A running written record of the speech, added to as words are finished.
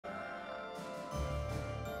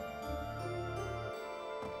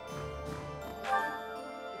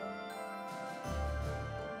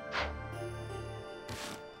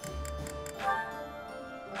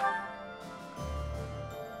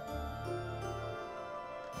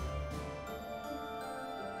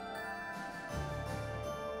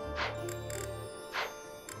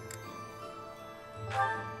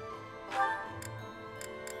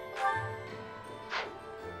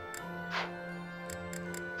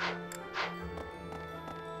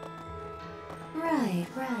Right,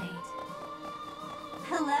 right.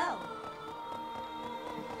 Hello.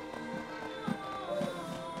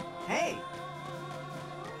 Hey!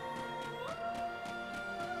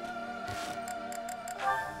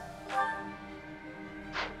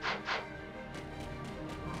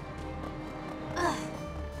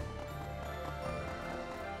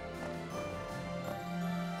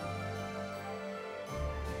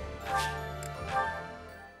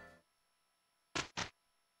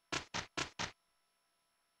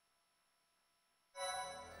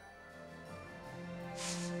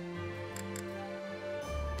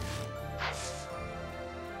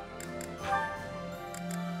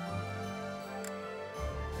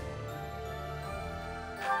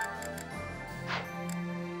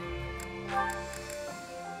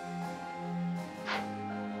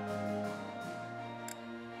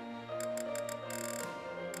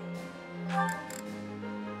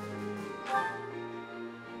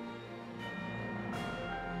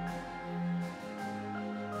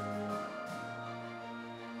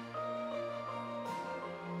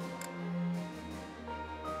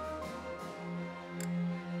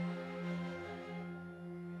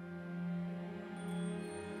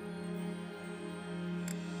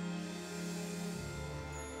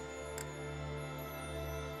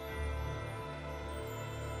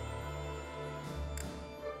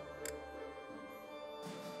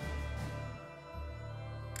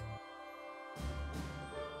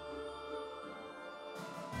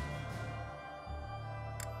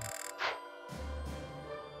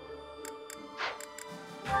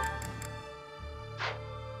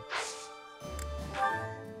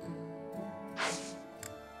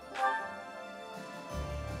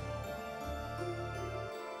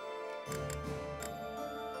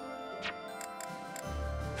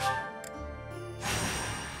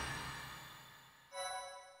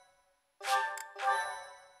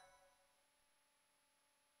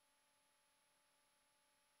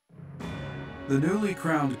 The newly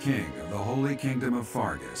crowned king of the Holy Kingdom of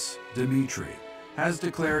Fargus, Dimitri, has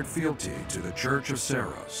declared fealty to the Church of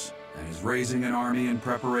Seiros and is raising an army in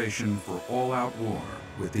preparation for all-out war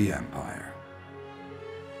with the Empire.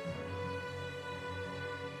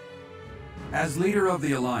 As leader of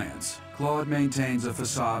the Alliance, Claude maintains a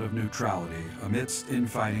facade of neutrality amidst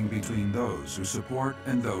infighting between those who support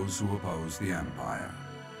and those who oppose the Empire.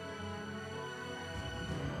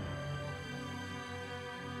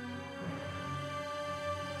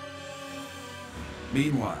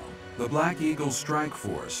 Meanwhile, the Black Eagle Strike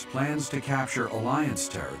Force plans to capture Alliance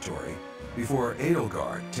territory before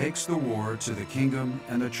Edelgard takes the war to the Kingdom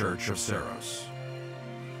and the Church of Seiros.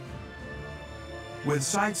 With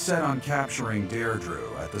sights set on capturing Deirdre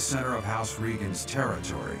at the center of House Regan's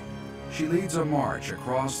territory, she leads a march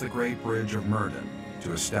across the Great Bridge of Myrddin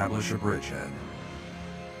to establish a bridgehead.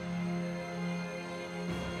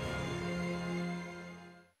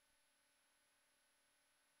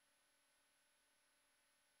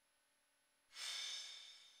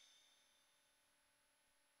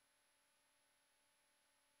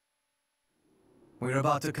 We're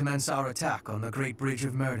about to commence our attack on the Great Bridge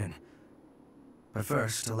of Myrddin. But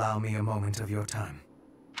first, allow me a moment of your time.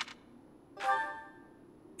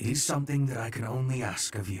 It is something that I can only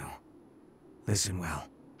ask of you. Listen well.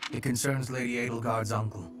 It concerns Lady Edelgard's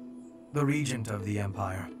uncle, the Regent of the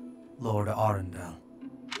Empire, Lord Arundel.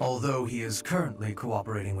 Although he is currently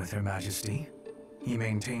cooperating with Her Majesty, he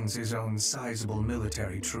maintains his own sizable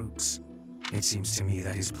military troops. It seems to me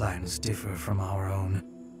that his plans differ from our own.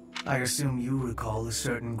 I assume you recall a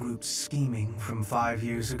certain group's scheming from 5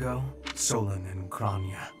 years ago? Solon and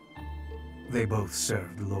Kranya. They both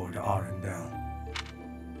served Lord Arundel.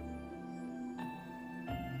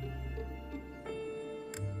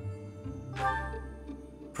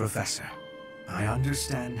 Professor, I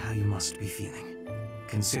understand how you must be feeling,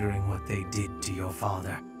 considering what they did to your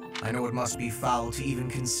father. I know it must be foul to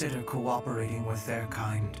even consider cooperating with their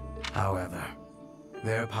kind. However,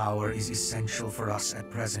 their power is essential for us at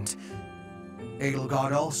present.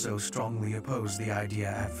 Edelgard also strongly opposed the idea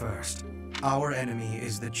at first. Our enemy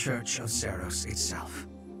is the Church of Seiros itself.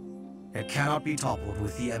 It cannot be toppled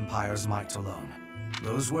with the Empire's might alone.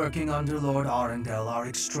 Those working under Lord Arundel are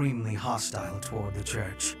extremely hostile toward the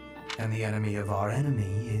Church, and the enemy of our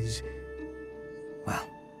enemy is... well,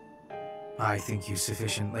 I think you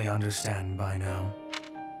sufficiently understand by now.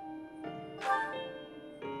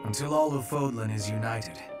 Until all of Fodlan is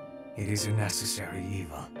united, it is a necessary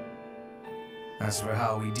evil. As for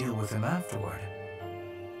how we deal with him afterward,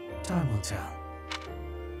 time will tell.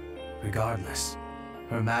 Regardless,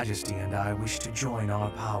 Her Majesty and I wish to join our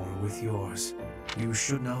power with yours. You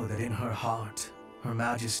should know that in her heart, Her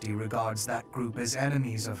Majesty regards that group as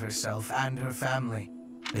enemies of herself and her family.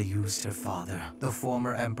 They used her father, the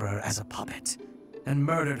former emperor, as a puppet, and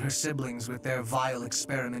murdered her siblings with their vile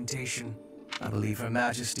experimentation. I believe Her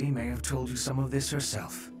Majesty may have told you some of this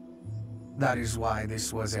herself. That is why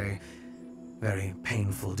this was a very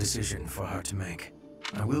painful decision for her to make.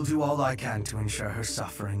 I will do all I can to ensure her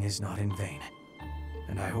suffering is not in vain.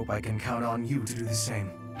 And I hope I can count on you to do the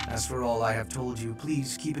same. As for all I have told you,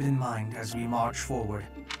 please keep it in mind as we march forward.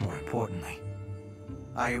 More importantly,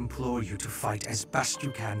 I implore you to fight as best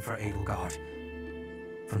you can for Edelgard.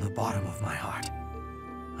 From the bottom of my heart,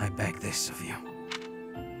 I beg this of you.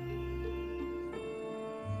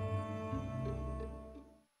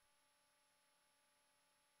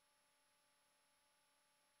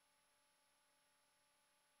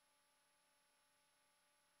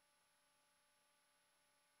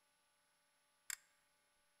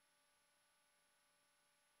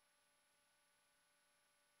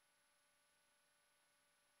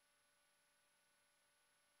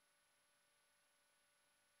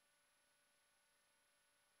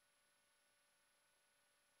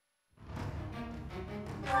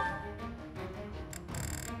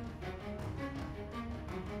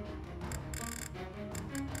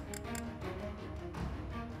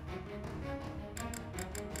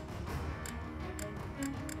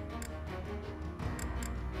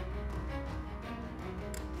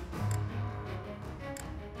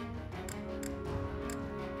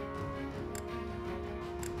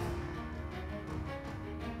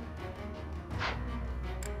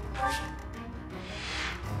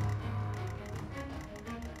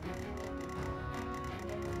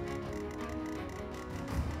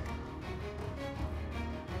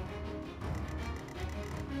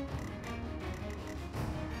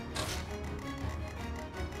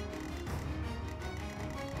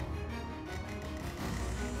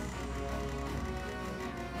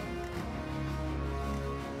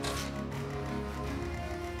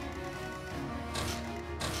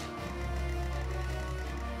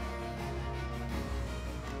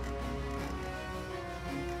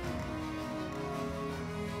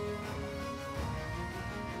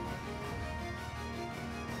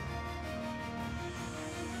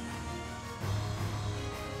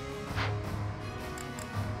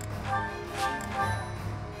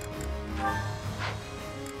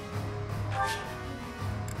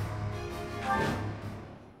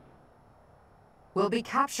 We'll be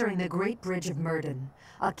capturing the Great Bridge of Murden,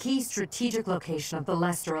 a key strategic location of the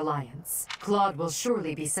Leicester Alliance. Claude will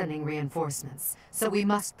surely be sending reinforcements, so we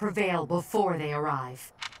must prevail before they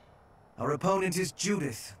arrive. Our opponent is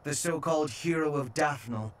Judith, the so-called hero of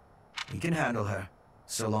Daphnel. We can handle her,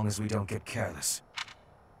 so long as we don't get careless.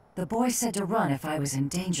 The boy said to run if I was in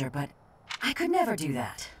danger, but I could never do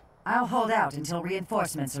that. I'll hold out until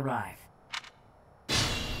reinforcements arrive.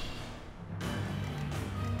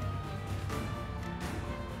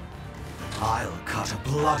 I'll cut a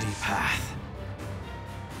bloody path.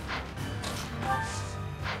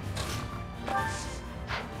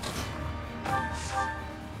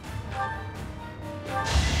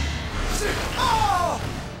 Oh!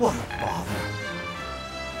 What a bother.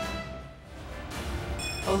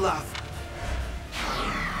 Olaf.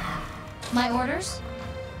 My orders?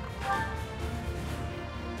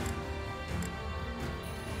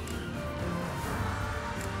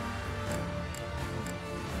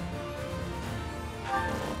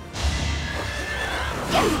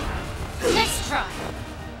 Nice try.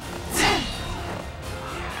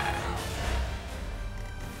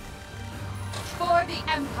 For the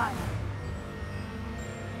Empire.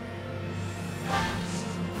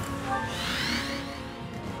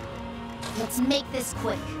 Let's make this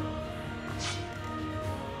quick.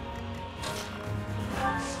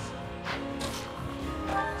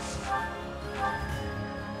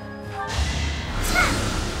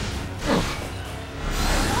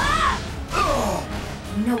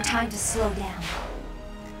 No time to slow down.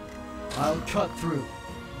 I'll cut through.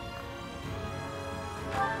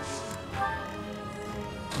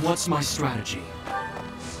 What's my strategy?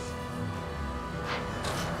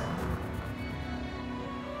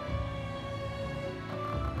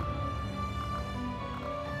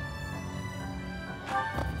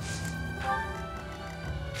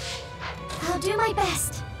 I'll do my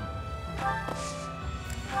best.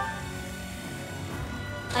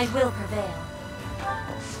 I will prevail.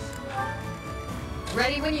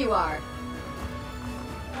 Ready when you are.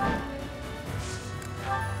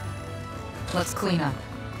 Let's clean up.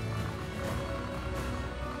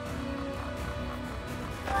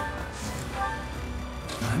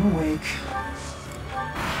 I'm awake.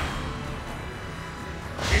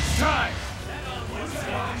 It's time!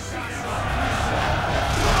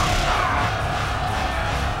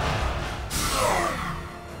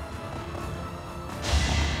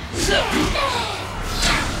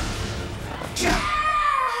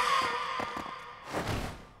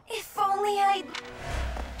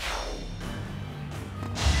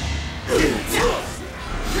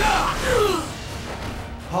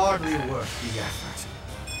 Hardly worth the effort.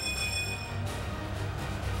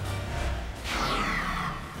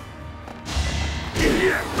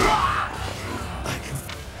 I can...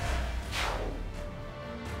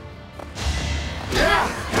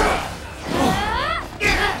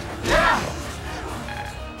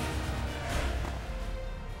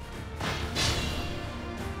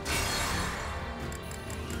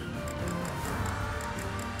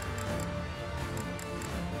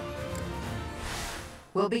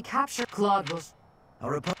 Will be captured. Claude will...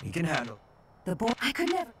 He can handle. The boy... I could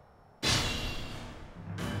never...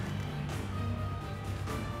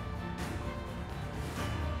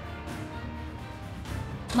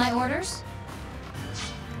 My orders?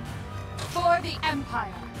 For the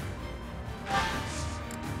Empire!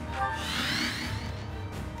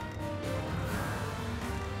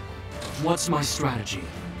 What's my strategy?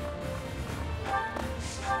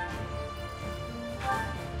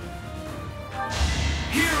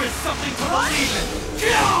 Here is something to believe in!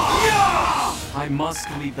 I must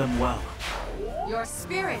lead them well. Your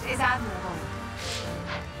spirit is admirable.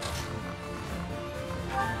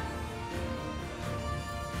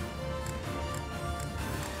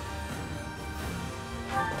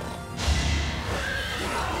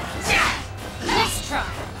 Let's try!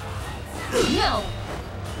 No!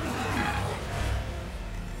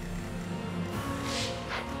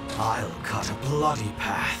 I'll cut a bloody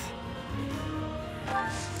path.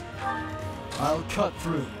 I'll cut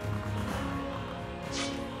through.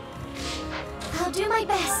 I'll do my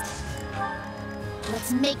best.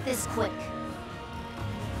 Let's make this quick.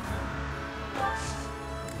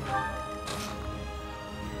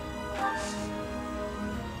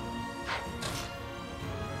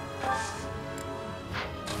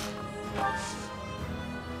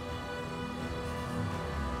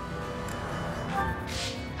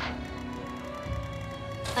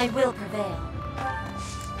 I will prevail.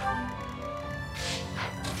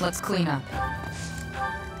 Let's clean up.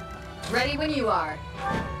 Ready when you are.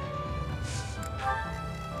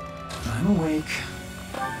 I'm awake.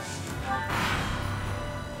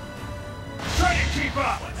 Try to keep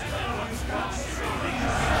up!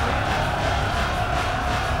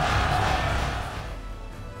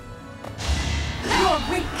 You're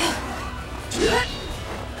weak!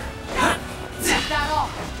 Take that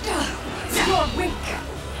off! You're weak!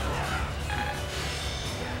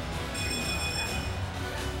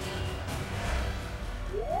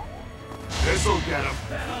 This'll get him.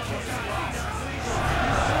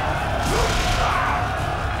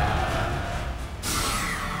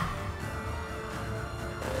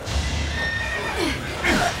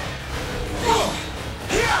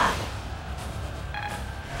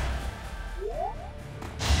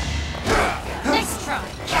 Let's try.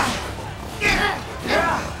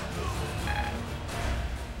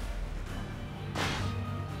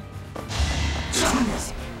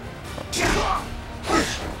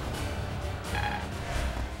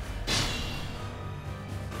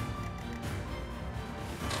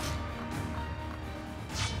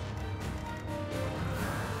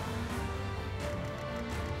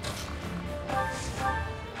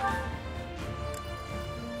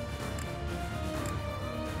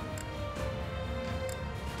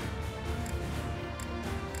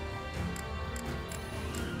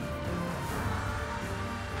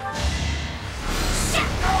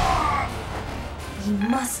 You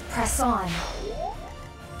must press on.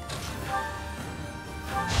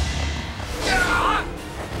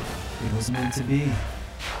 It was meant to be.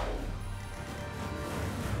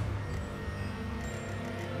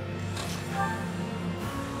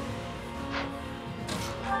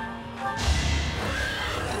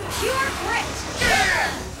 Pure grit!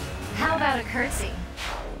 How about a curtsy?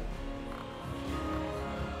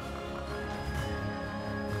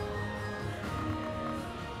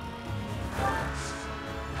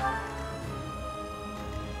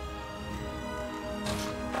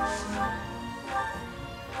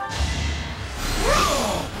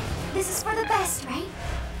 This is for the best, right?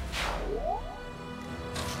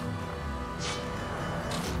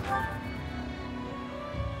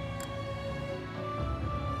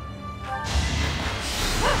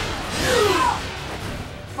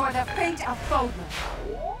 For the fate of Fodlan.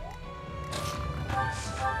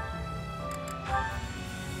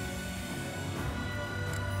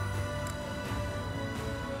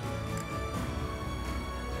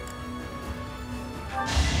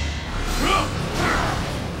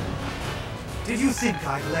 Did you think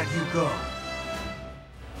I'd let you go?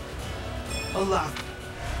 Allow...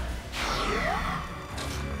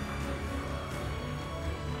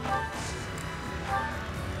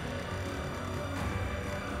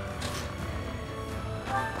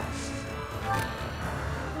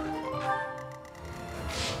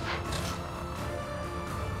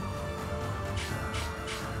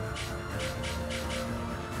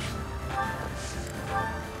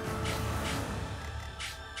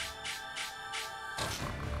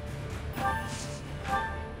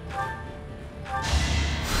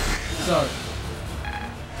 sorry.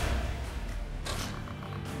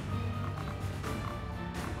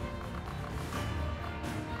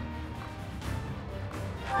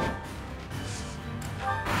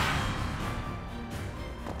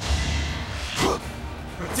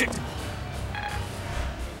 Predictable.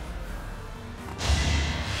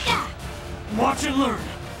 Watch and learn.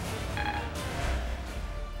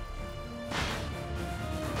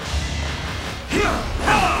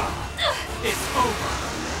 It's over.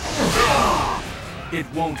 It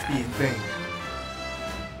won't be in vain.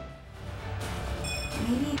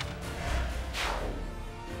 Maybe...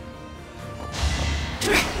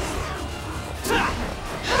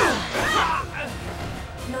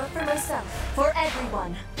 Not for myself, for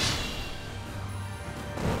everyone.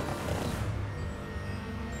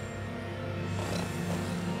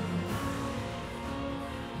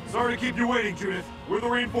 Sorry to keep you waiting, Judith. We're the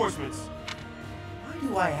reinforcements. Why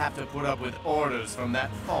do I have to put up with orders from that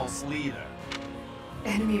false leader?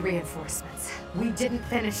 Enemy reinforcements. We didn't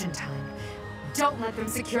finish in time. Don't let them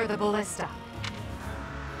secure the ballista.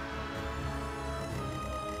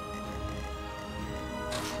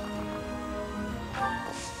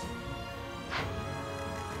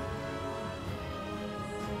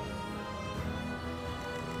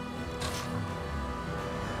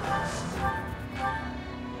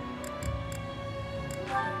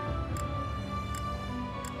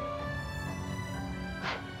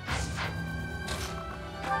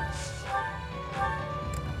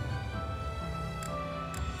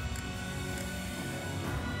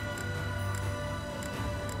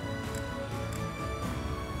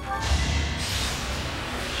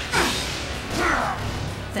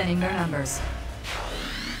 Thinning their numbers.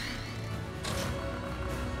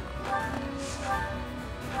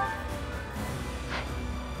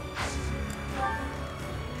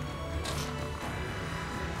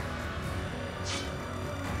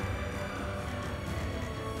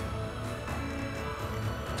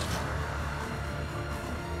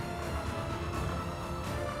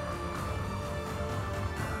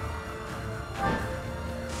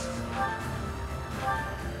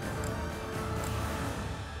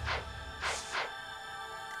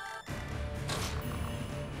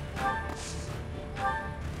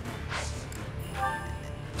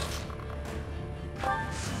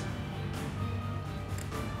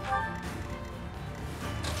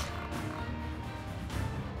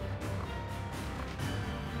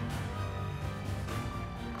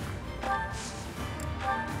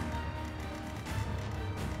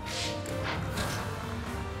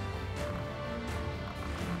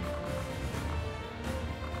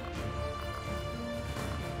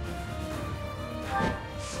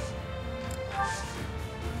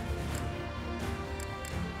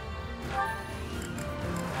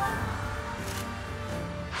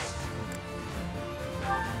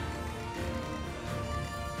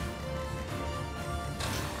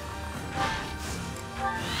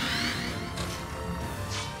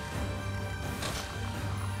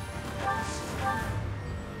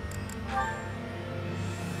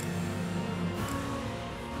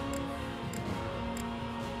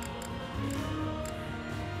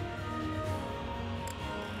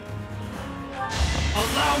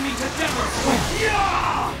 Allow me to demonstrate.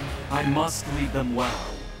 Yeah! I must lead them well.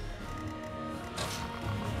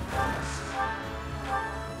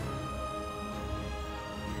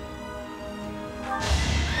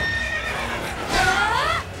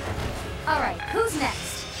 All right, who's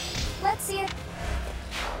next? Let's see it.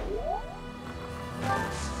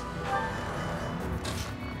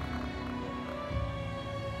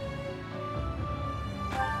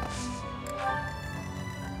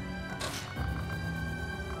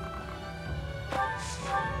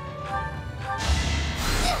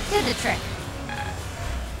 Did the trick.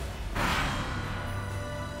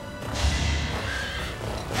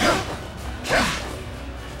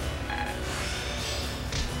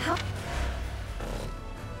 How?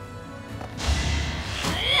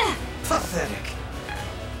 Pathetic.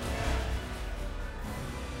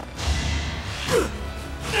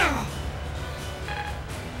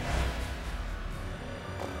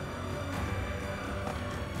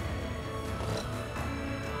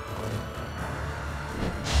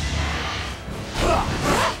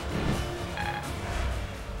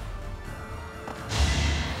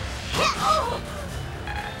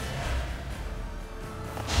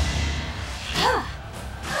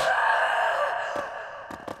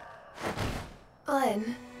 Glenn.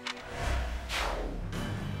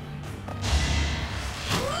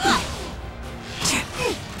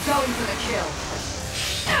 Going for the kill.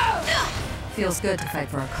 Feels good to fight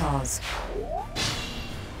for a cause.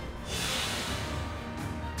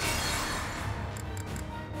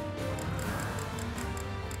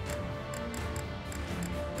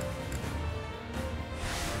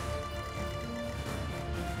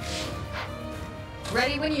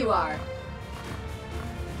 Ready when you are.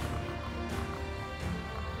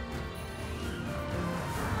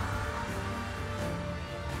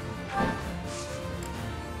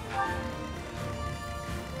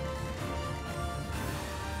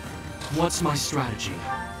 What's my strategy?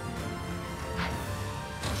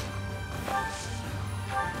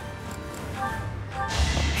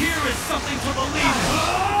 Here is something to believe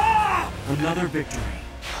in! Another victory.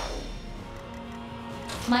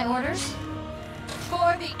 My orders?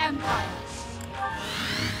 For the Empire.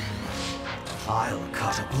 I'll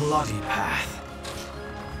cut a bloody path.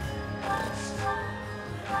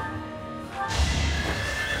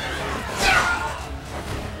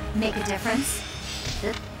 Make a difference?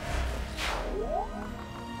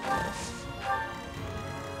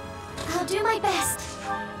 I'll do my best.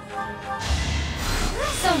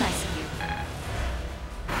 So nice of you.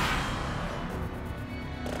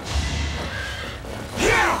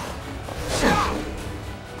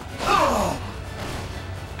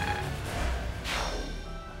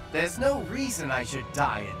 There's no reason I should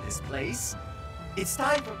die in this place. It's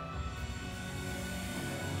time for...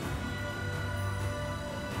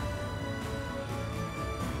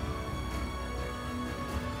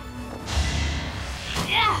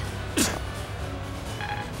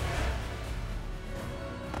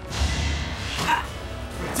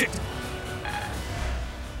 Predictable.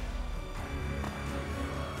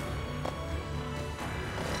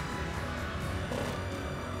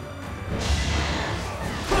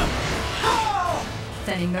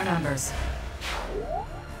 Thinning their numbers.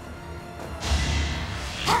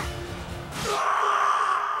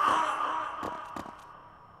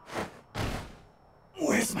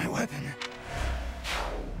 Where's my weapon?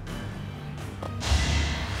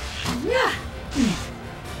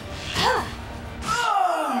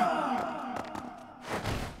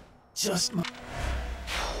 Just my...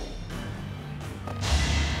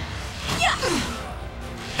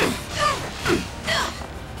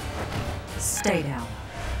 Stay down.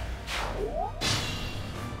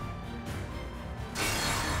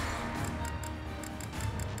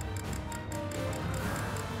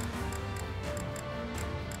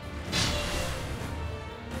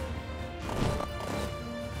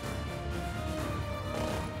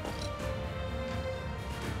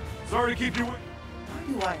 Sorry to keep you waiting. Why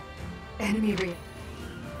do I... Enemy rear.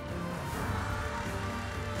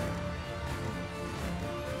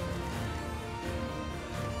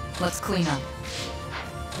 Let's clean up.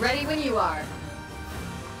 Ready when you are.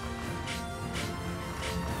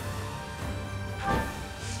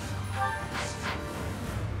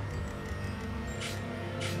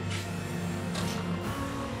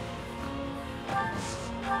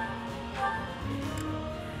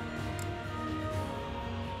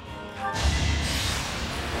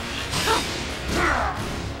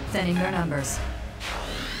 Thinning their numbers.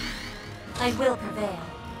 I will prevail.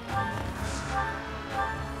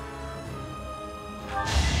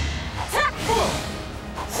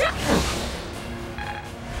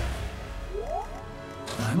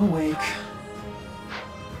 I'm awake.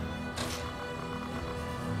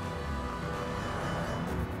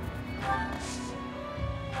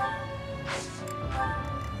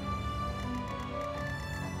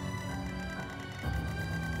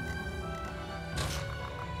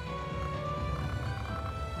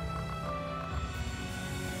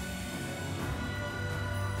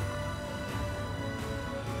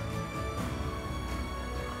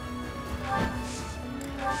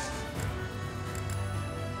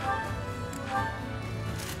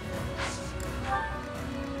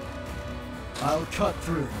 I'll cut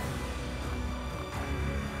through.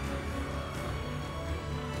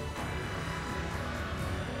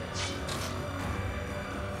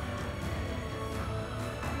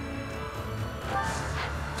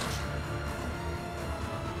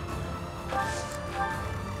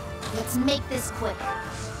 Let's make this quick.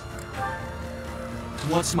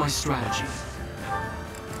 What's my strategy?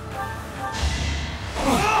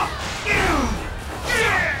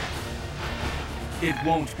 It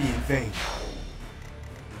won't be in vain.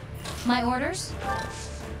 My orders?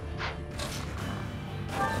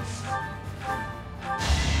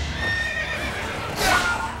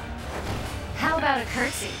 How about a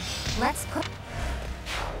curtsy? Let's put...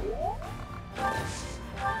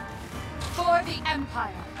 For the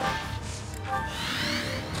Empire.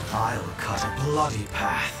 I'll cut a bloody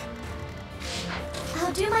path.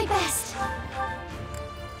 I'll do my best.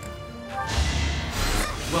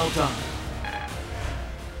 Well done.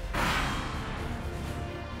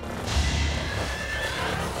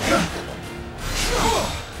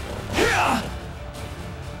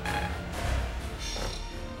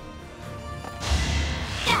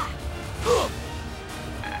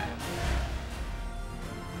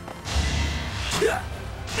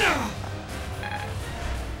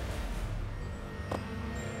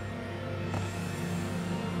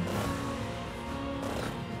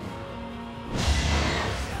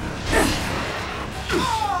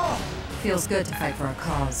 Feels good to fight for a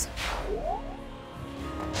cause.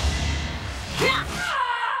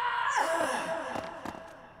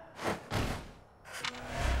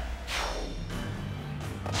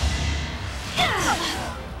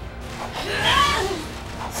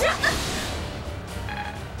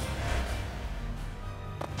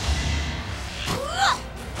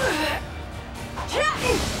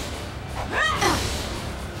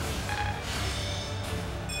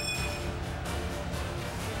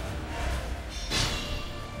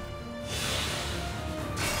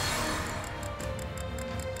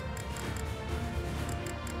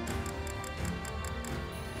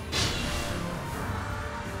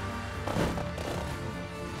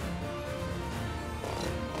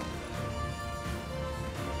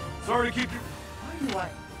 Sorry to keep you... What?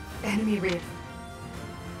 Enemy rear.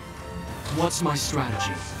 What's my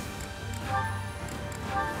strategy?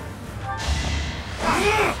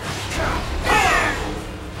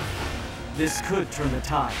 This could turn the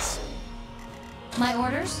tides. My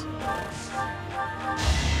orders?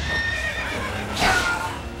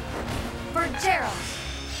 For Gerald.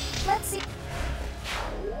 Let's see.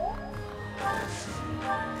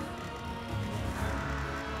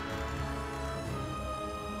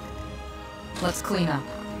 Let's clean up.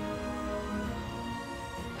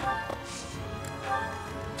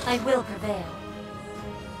 I will prevail.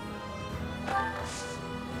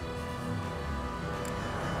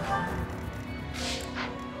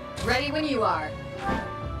 Ready when you are.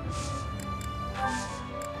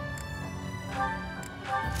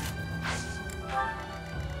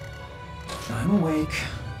 I'm awake.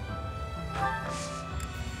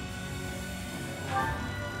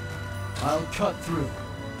 I'll cut through.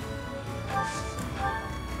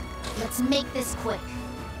 Let's make this quick.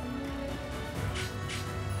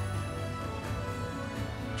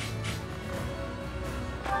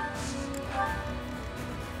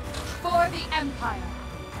 For the Empire.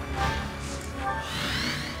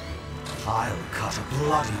 I'll cut a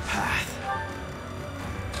bloody path.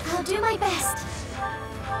 I'll do my best.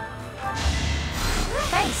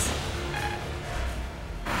 Thanks.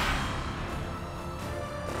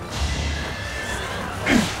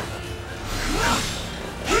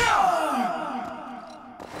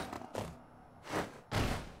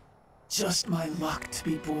 Just my luck to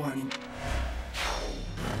be born in...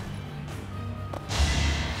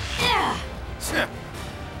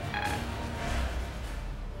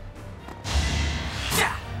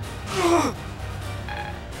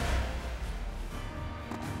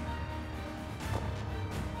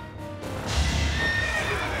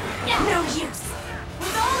 No use.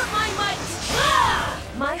 With all of my might.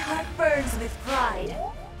 My heart burns with pride.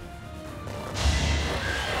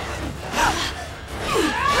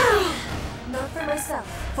 Not for myself,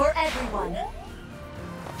 for everyone.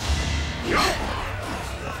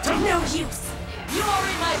 No use! You are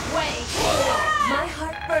in my way! My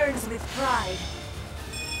heart burns with pride.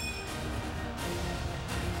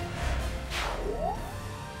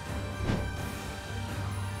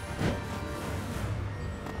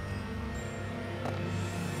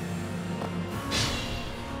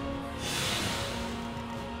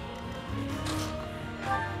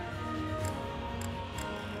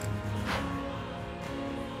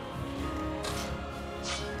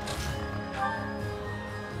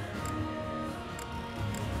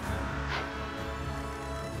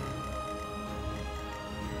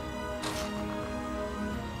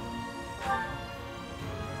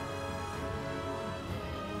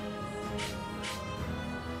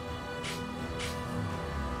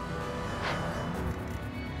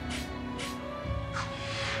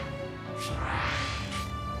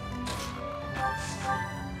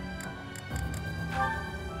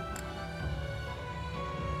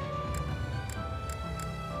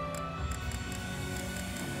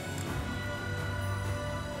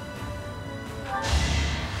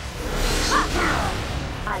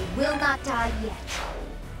 I will not die yet.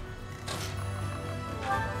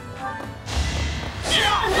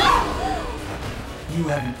 You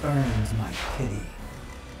haven't earned my pity.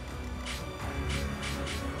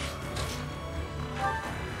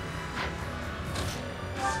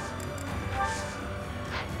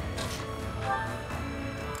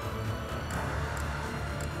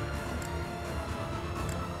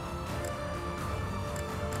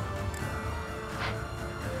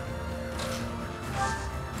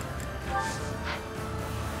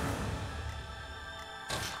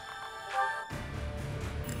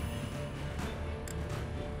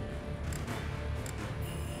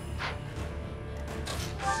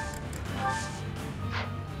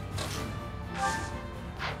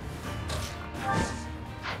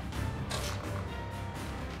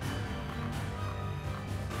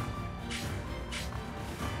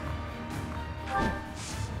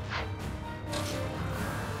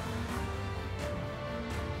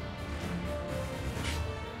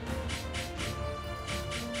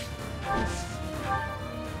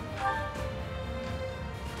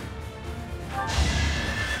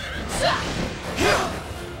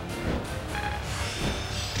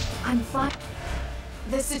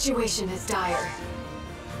 situation is dire.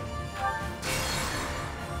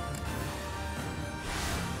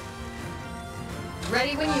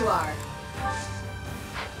 Ready when you are.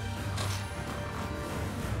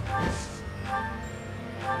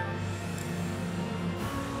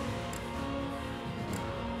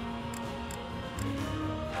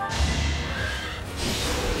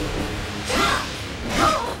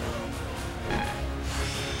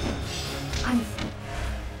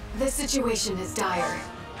 This situation is dire.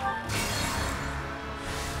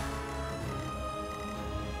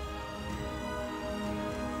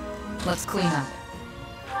 Let's clean up.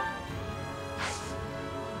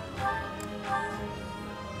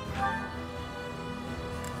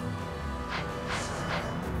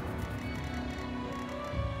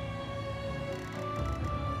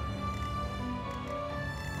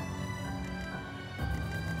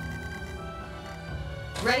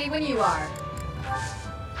 Ready when you are.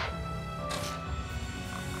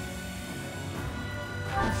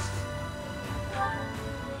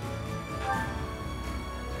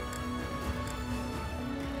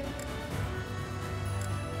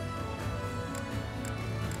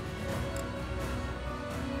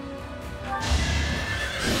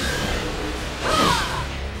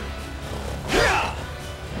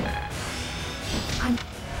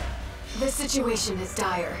 This situation is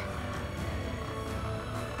dire.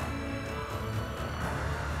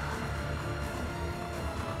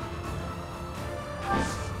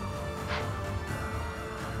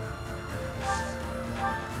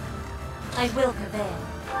 I will prevail.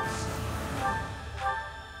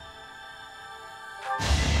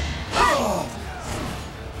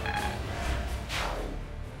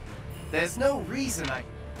 There's no reason I...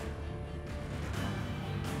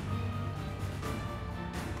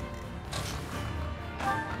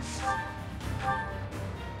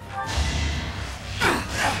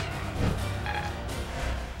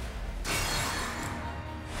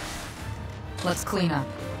 Let's clean up.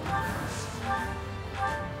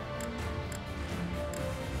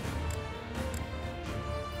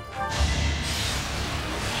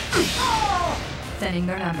 Thinning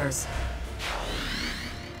their numbers.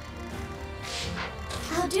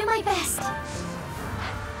 I'll do my best.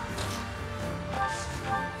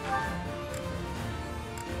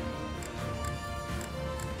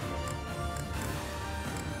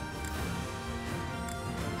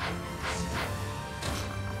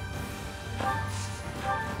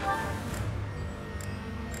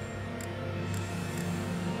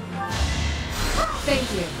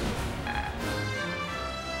 Thank you.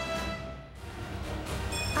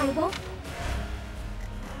 I won't.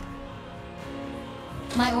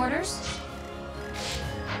 My orders?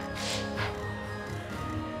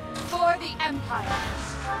 For the Empire.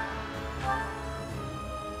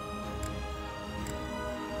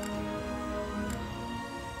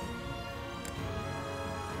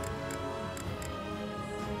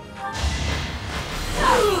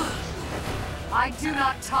 I do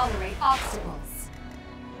not tolerate obstacles.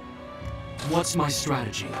 What's my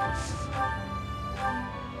strategy?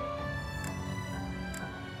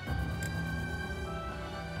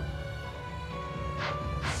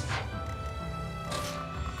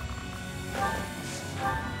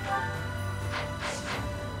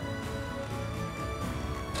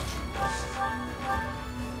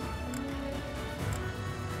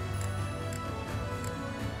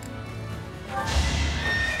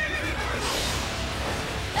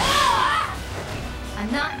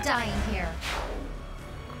 I'm not dying here.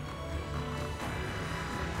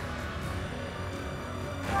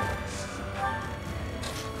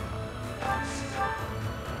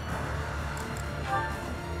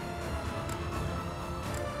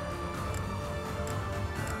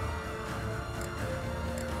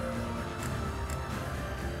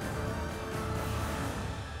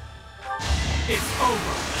 It's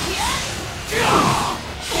over!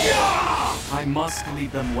 I must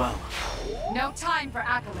lead them well. No time for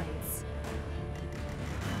accolades.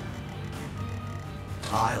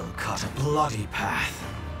 I'll cut a bloody path.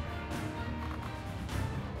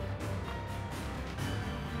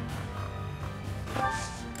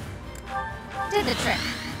 Did the trick.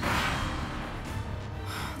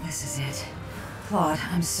 This is it. Claude,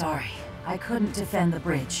 I'm sorry. I couldn't defend the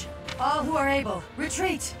bridge. All who are able,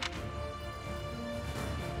 retreat!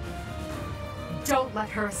 Don't let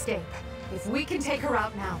her escape. If we can take her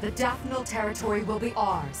out now, the Daphne territory will be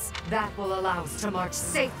ours. That will allow us to march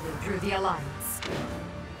safely through the Alliance.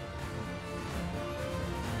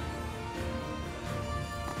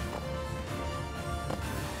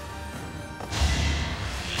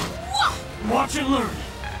 Watch and learn!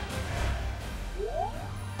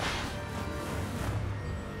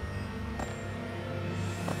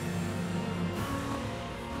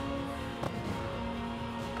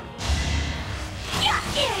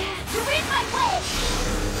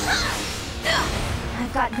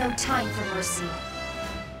 I've got no time for mercy.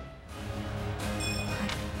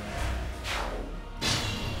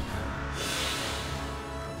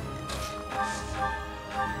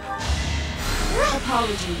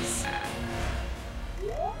 Apologies.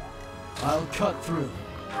 I'll cut through.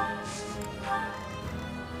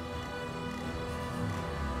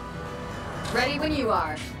 Ready when you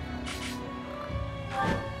are.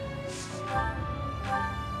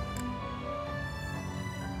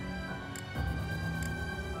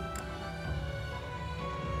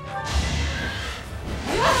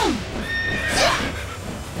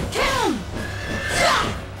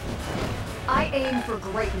 I aim for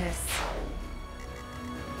greatness.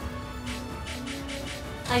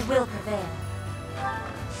 I will prevail.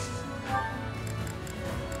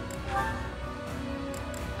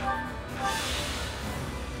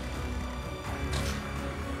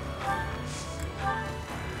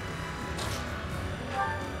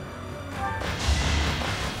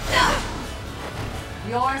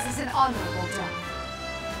 Yours is an honorable death.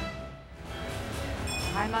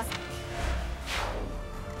 I must...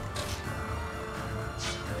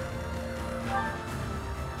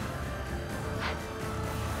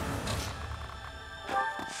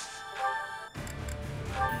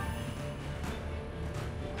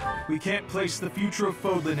 We can't place the future of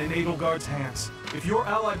Fodlan in Edelgard's hands. If you're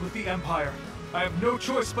allied with the Empire, I have no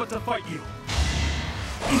choice but to fight you.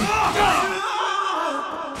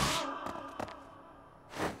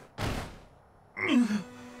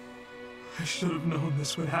 I should have known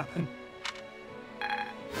this would happen.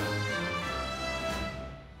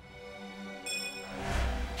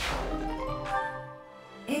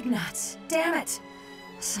 Ignatz, damn it!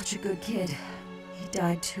 Such a good kid. He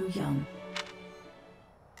died too young.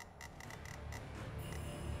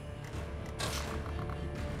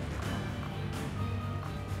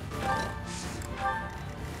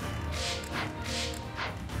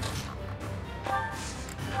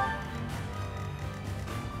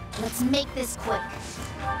 Let's make this quick.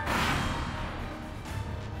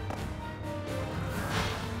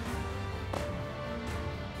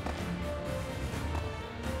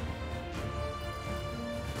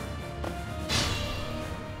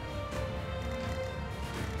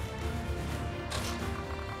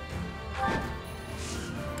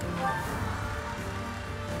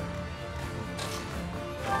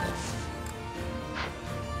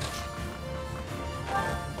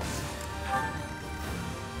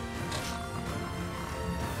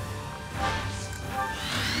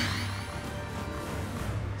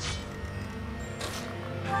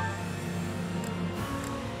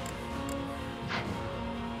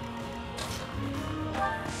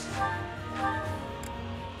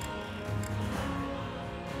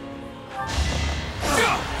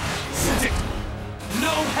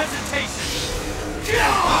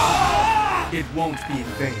 It won't be in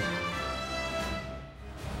vain.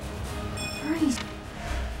 Hurry.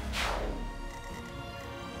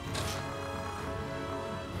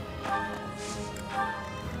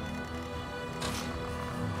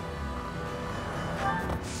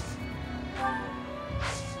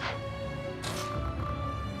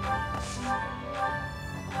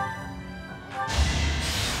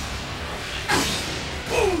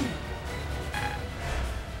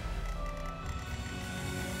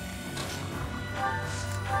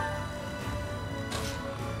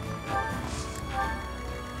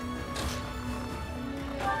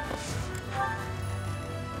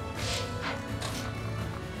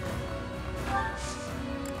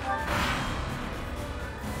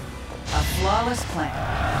 Flawless plan.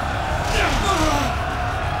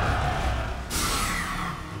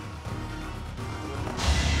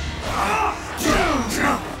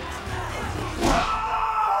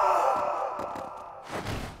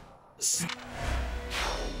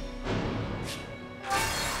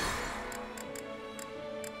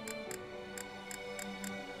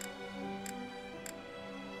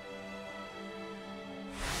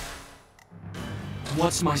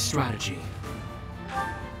 What's my strategy?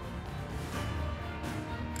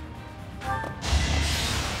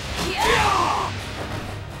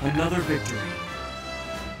 Another victory.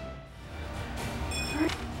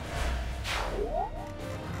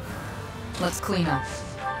 Let's clean up.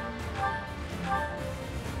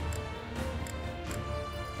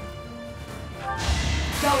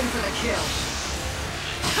 Going for the kill.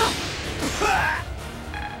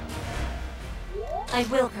 I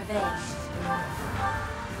will prevail.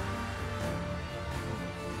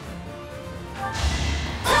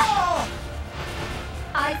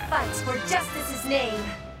 I fight for justice's name.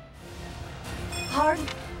 Hard.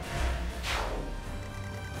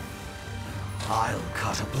 I'll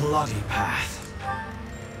cut a bloody path.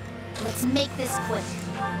 Let's make this quick.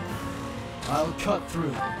 I'll cut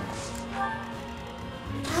through.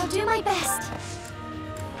 I'll do my best.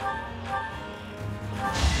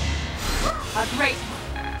 A great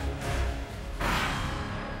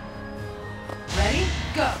Ready?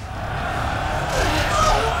 Go!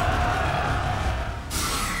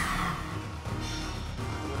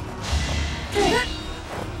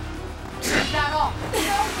 Is that all? It's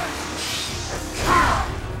over!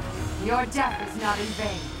 Your death is not in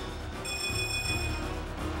vain.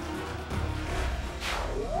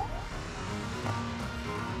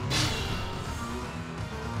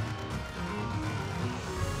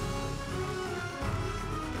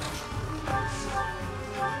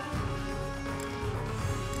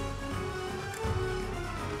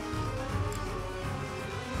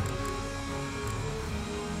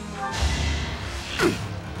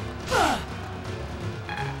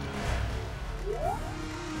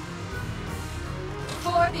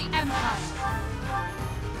 For the Empire!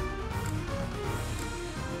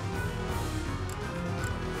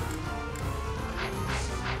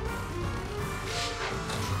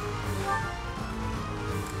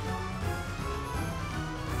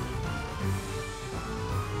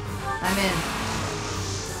 I'm in.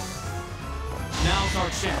 Now's our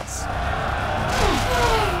chance.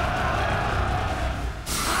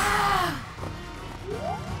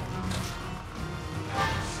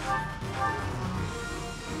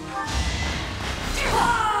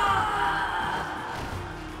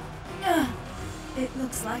 It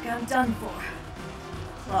looks like I'm done for.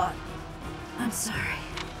 Claude, I'm sorry.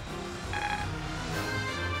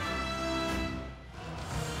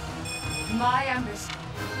 My ambition.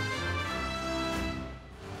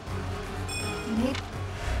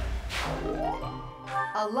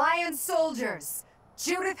 Alliance soldiers!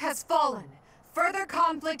 Judith has fallen. Further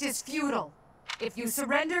conflict is futile. If you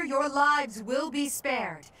surrender, your lives will be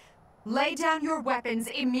spared. Lay down your weapons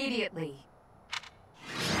immediately.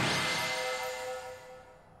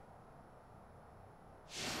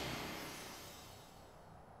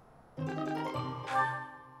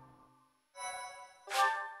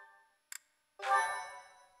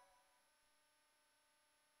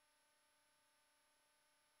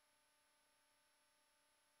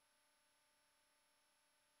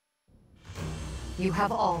 You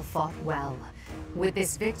have all fought well. With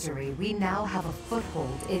this victory, we now have a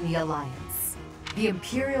foothold in the Alliance. The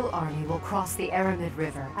Imperial Army will cross the Aramid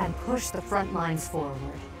River and push the front lines forward.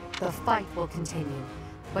 The fight will continue,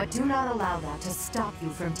 but do not allow that to stop you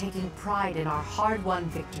from taking pride in our hard-won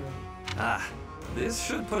victory. Ah, this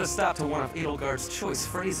should put a stop to one of Edelgard's choice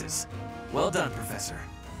phrases. Well done, Professor.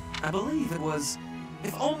 I believe it was,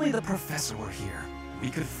 if only the Professor were here,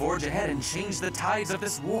 we could forge ahead and change the tides of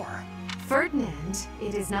this war. Ferdinand,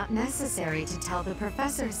 it is not necessary to tell the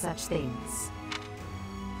Professor such things.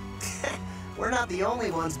 We're not the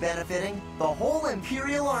only ones benefiting. The whole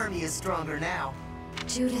Imperial Army is stronger now.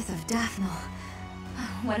 Judith of Daphne.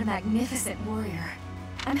 What a magnificent warrior.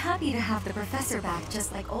 I'm happy to have the Professor back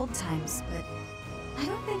just like old times, but I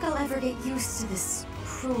don't think I'll ever get used to this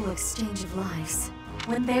cruel exchange of lives.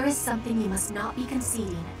 When there is something you must not be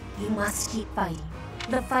conceding, you must keep fighting.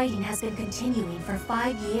 The fighting has been continuing for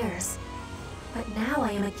 5 years. But now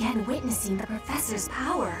I am again witnessing the Professor's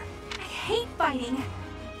power. I hate fighting.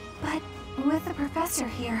 But with the Professor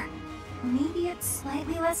here, maybe it's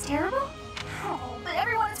slightly less terrible? Oh, but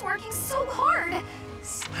everyone is working so hard!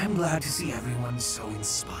 I'm glad to see everyone so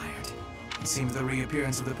inspired. It seems the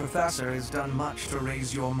reappearance of the Professor has done much to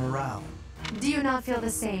raise your morale. Do you not feel the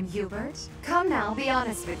same, Hubert? Come now, be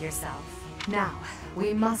honest with yourself. Now,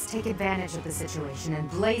 we must take advantage of the situation and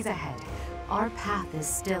blaze ahead. Our path is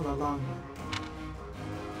still a long one.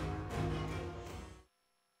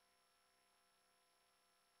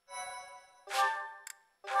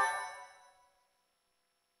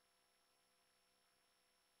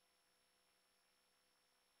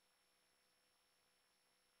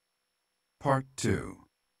 Part 2.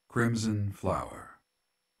 Crimson Flower.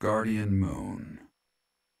 Guardian Moon.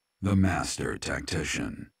 The Master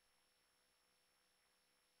Tactician.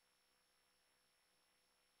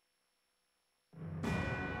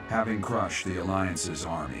 Having crushed the Alliance's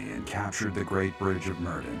army and captured the Great Bridge of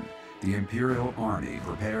Murden, the Imperial Army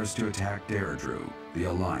prepares to attack Deirdre, the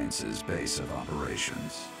Alliance's base of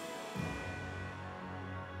operations.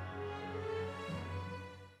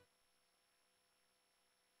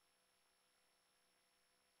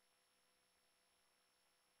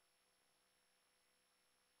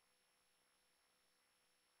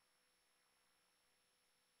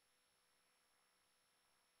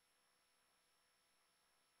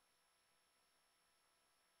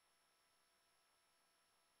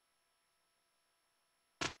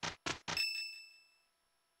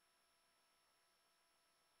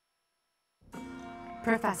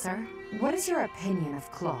 Professor, what is your opinion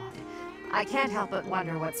of Claude? I can't help but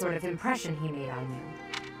wonder what sort of impression he made on you.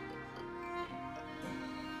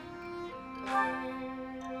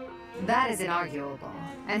 That is inarguable,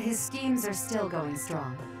 and his schemes are still going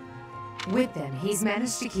strong. With them, he's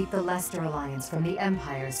managed to keep the Leicester Alliance from the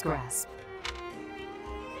Empire's grasp.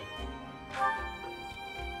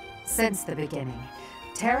 Since the beginning,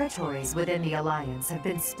 territories within the Alliance have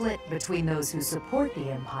been split between those who support the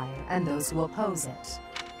Empire and those who oppose it.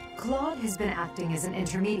 Claude has been acting as an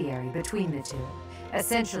intermediary between the two,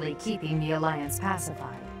 essentially keeping the Alliance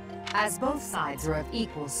pacified. As both sides are of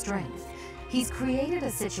equal strength, he's created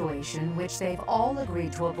a situation which they've all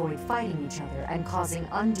agreed to avoid fighting each other and causing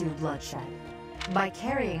undue bloodshed. By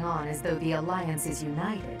carrying on as though the Alliance is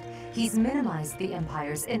united, he's minimized the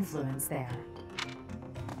Empire's influence there.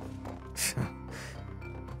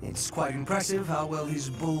 It's quite impressive how well his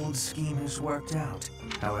bold scheme has worked out.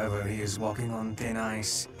 However, he is walking on thin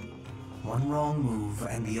ice. One wrong move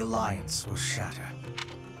and the Alliance will shatter.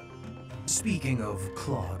 Speaking of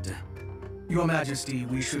Claude, Your Majesty,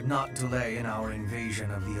 we should not delay in our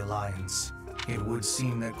invasion of the Alliance. It would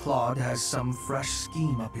seem that Claude has some fresh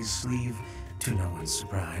scheme up his sleeve, to no one's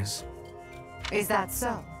surprise. Is that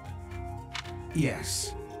so?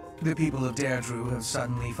 Yes. The people of Deirdre have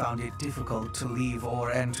suddenly found it difficult to leave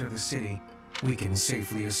or enter the city. We can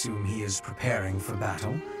safely assume he is preparing for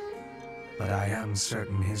battle, but I am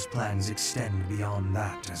certain his plans extend beyond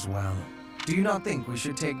that as well. Do you not think we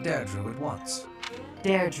should take Deirdre at once?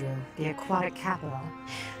 Deirdre, the aquatic capital.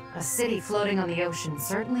 A city floating on the ocean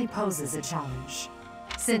certainly poses a challenge.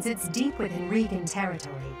 Since it's deep within Regan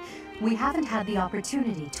territory, we haven't had the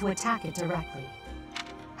opportunity to attack it directly.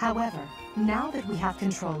 However, now that we have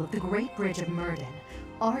control of the Great Bridge of Murden,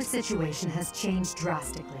 our situation has changed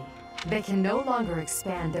drastically. They can no longer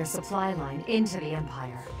expand their supply line into the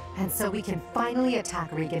Empire, and so we can finally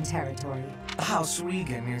attack Regan territory. House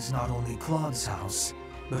Regan is not only Claude's house,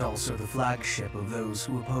 but also the flagship of those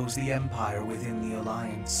who oppose the Empire within the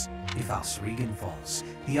Alliance. If House Regan falls,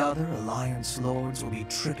 the other Alliance lords will be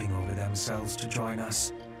tripping over themselves to join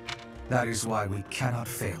us. That is why we cannot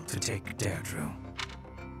fail to take Deirdre.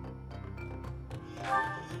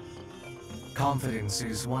 Confidence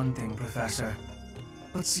is one thing, Professor,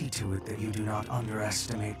 but see to it that you do not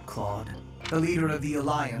underestimate Claude. The leader of the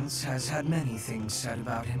Alliance has had many things said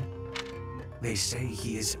about him. They say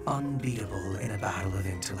he is unbeatable in a battle of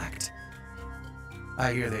intellect.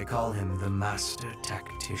 I hear they call him the Master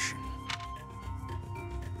Tactician.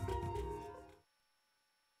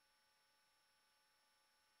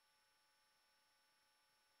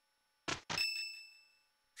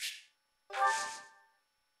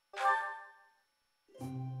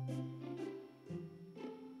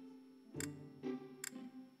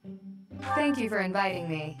 Thank you for inviting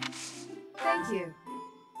me. Thank you.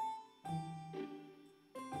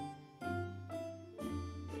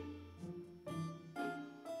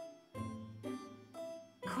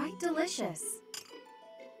 Quite delicious.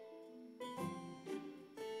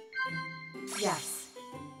 Yes.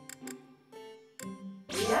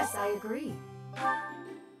 Yes, I agree.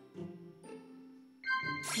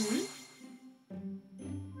 Hmm?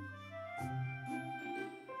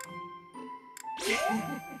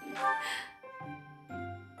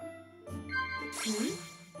 Hmm?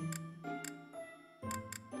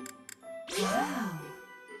 Wow.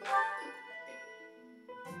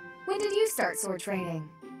 When did you start sword training?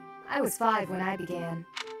 I was 5 when I began.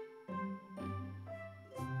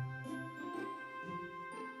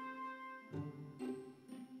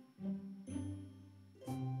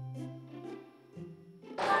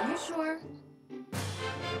 Are you sure?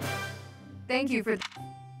 Thank you for...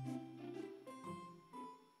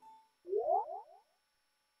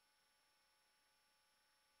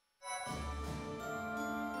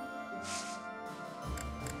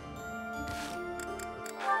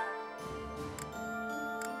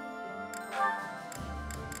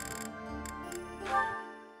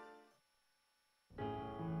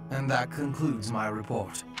 And that concludes my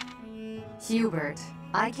report. Hubert,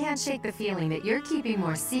 I can't shake the feeling that you're keeping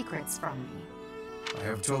more secrets from me. I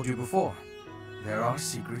have told you before, there are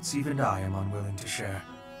secrets even I am unwilling to share.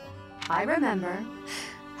 I remember.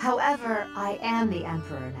 However, I am the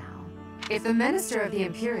Emperor now. If the Minister of the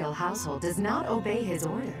Imperial Household does not obey his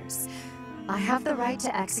orders, I have the right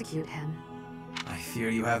to execute him. I fear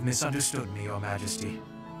you have misunderstood me, Your Majesty.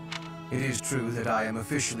 It is true that I am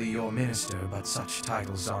officially your minister, but such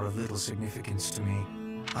titles are of little significance to me.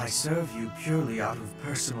 I serve you purely out of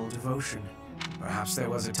personal devotion. Perhaps there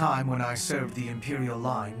was a time when I served the Imperial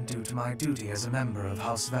line due to my duty as a member of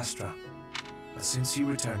House Vestra. But since you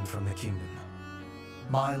returned from the kingdom,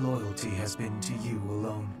 My loyalty has been to you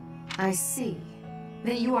alone. I see.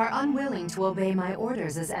 That you are unwilling to obey my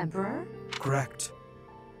orders as Emperor? Correct.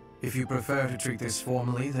 If you prefer to treat this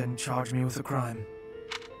formally, then charge me with a crime.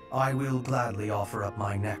 I will gladly offer up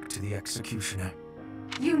my neck to the executioner.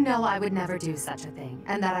 You know I would never do such a thing,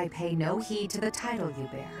 and that I pay no heed to the title you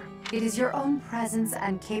bear. It is your own presence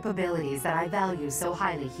and capabilities that I value so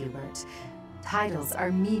highly, Hubert. Titles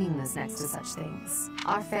are meaningless next to such things.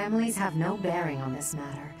 Our families have no bearing on this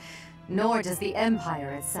matter, nor does the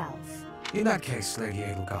Empire itself. In that case, Lady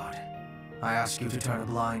Edelgard, I ask you to turn a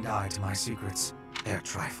blind eye to my secrets. They are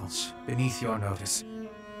trifles, beneath your notice.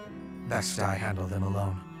 Best I handle them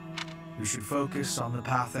alone. You should focus on the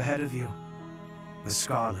path ahead of you. The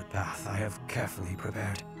Scarlet Path I have carefully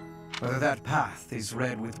prepared. Whether that path is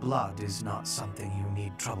red with blood is not something you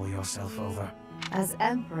need trouble yourself over. As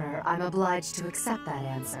Emperor, I'm obliged to accept that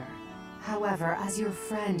answer. However, as your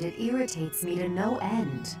friend, it irritates me to no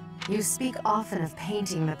end. You speak often of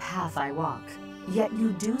painting the path I walk, yet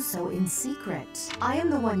you do so in secret. I am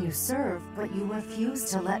the one you serve, but you refuse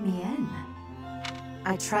to let me in.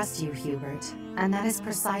 I trust you, Hubert, and that is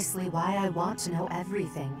precisely why I want to know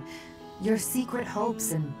everything. Your secret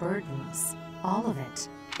hopes and burdens, all of it.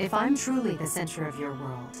 If I'm truly the center of your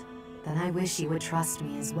world, then I wish you would trust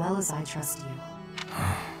me as well as I trust you.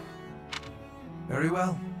 Very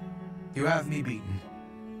well. You have me beaten.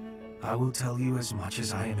 I will tell you as much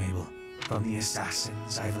as I am able. From the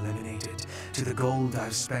assassins I've eliminated, to the gold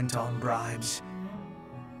I've spent on bribes,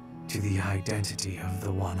 to the identity of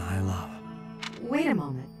the one I love. Wait a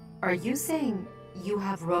moment. Are you saying you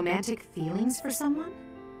have romantic feelings for someone?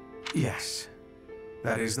 Yes.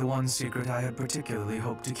 That is the one secret I had particularly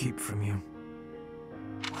hoped to keep from you.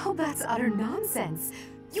 Well, that's utter nonsense.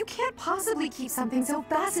 You can't possibly keep something so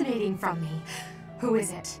fascinating from me. Who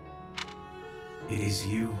is it? It is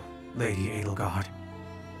you, Lady Edelgard.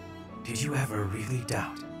 Did you ever really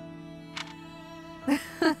doubt?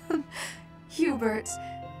 Hubert,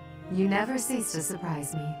 you never cease to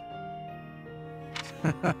surprise me.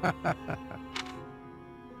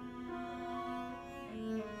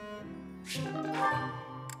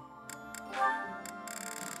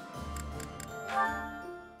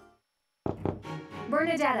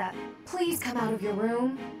 Bernadetta, please come out of your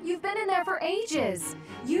room. You've been in there for ages.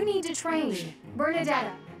 You need to train.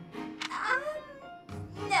 Bernadetta.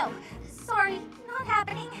 No. Sorry, not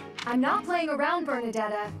happening. I'm not playing around,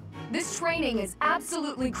 Bernadetta. This training is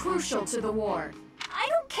absolutely crucial to the war. I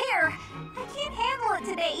don't care. I can't handle it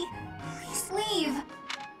today. Please leave.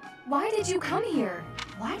 Why did you come here?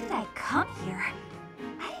 Why did I come here?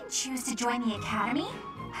 I didn't choose to join the academy.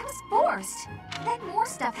 I was forced. Then more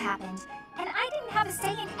stuff happened, and I didn't have a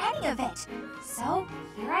say in any of it. So,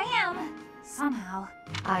 here I am. Somehow.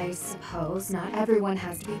 I suppose not everyone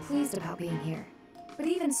has to be pleased about being here. But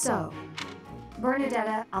even so,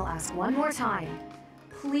 Bernadetta, I'll ask one more time.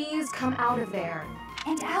 Please come out of there.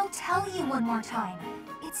 And I'll tell you one more time.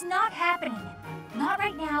 It's not happening. Not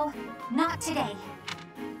right now. Not today.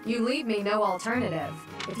 You leave me no alternative.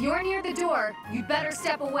 If you're near the door, you'd better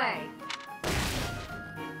step away.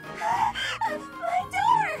 My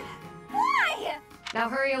door! Why? Now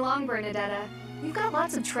hurry along, Bernadetta. You've got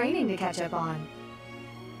lots of training to catch up on.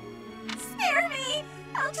 Spare me!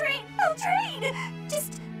 I'll train!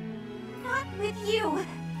 Just not with you.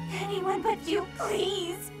 Anyone but you,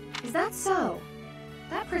 please. Is that so?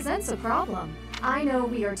 That presents a problem. I know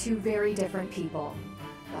we are two very different people,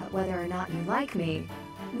 but whether or not you like me,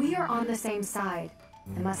 we are on the same side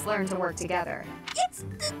and must learn to work together. It's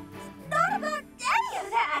not about any of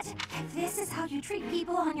that. If this is how you treat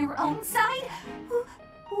people on your own side,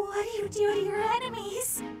 what do you do to your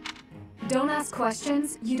enemies? Don't ask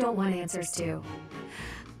questions you don't want answers to.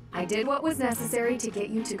 I did what was necessary to get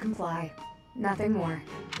you to comply. Nothing more.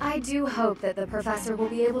 I do hope that the professor will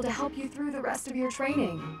be able to help you through the rest of your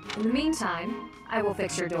training. In the meantime, I will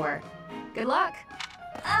fix your door. Good luck!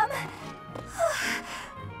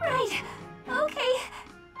 Right. Okay.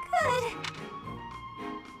 Good.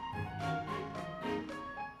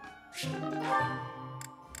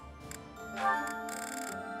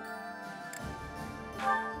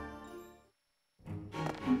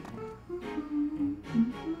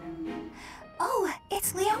 Oh,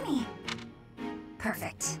 it's Leonie.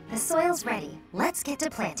 Perfect. The soil's ready. Let's get to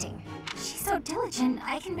planting. She's so diligent,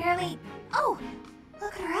 I can barely... Oh,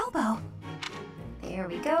 look at her elbow. There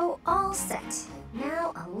we go, all set.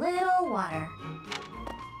 Now a little water.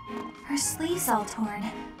 Her sleeve's all torn.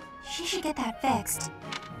 She should get that fixed.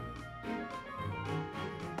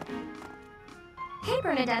 Hey,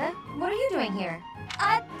 Bernadetta, what are you doing here?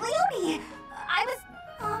 Leonie! I was,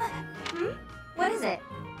 What is it?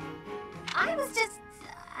 I was just,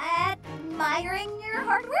 admiring your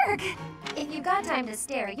hard work. If you've got time to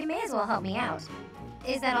stare, you may as well help me out.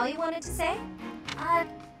 Is that all you wanted to say? Not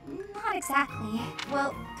exactly.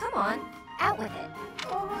 Well, come on, out with it.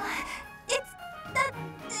 Oh, it's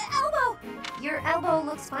the elbow. Your elbow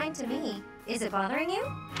looks fine to me. Is it bothering you?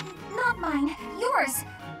 Not mine, yours.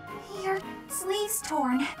 Your sleeve's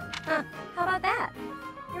torn. Huh, how about that?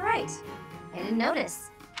 You're right. I didn't notice.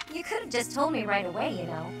 You could have just told me right away, you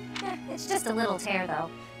know. It's just a little tear, though.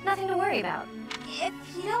 Nothing to worry about. If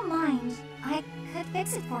you don't mind, I could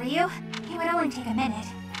fix it for you. It would only take a minute.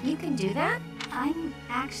 You can do that? I'm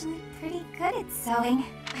actually pretty good at sewing.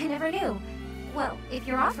 I never knew. Well, if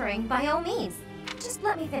you're offering, by all means. Just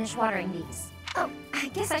let me finish watering these. Oh, I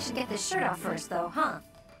guess I should get this shirt off first, though, huh?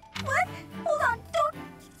 What? Hold on,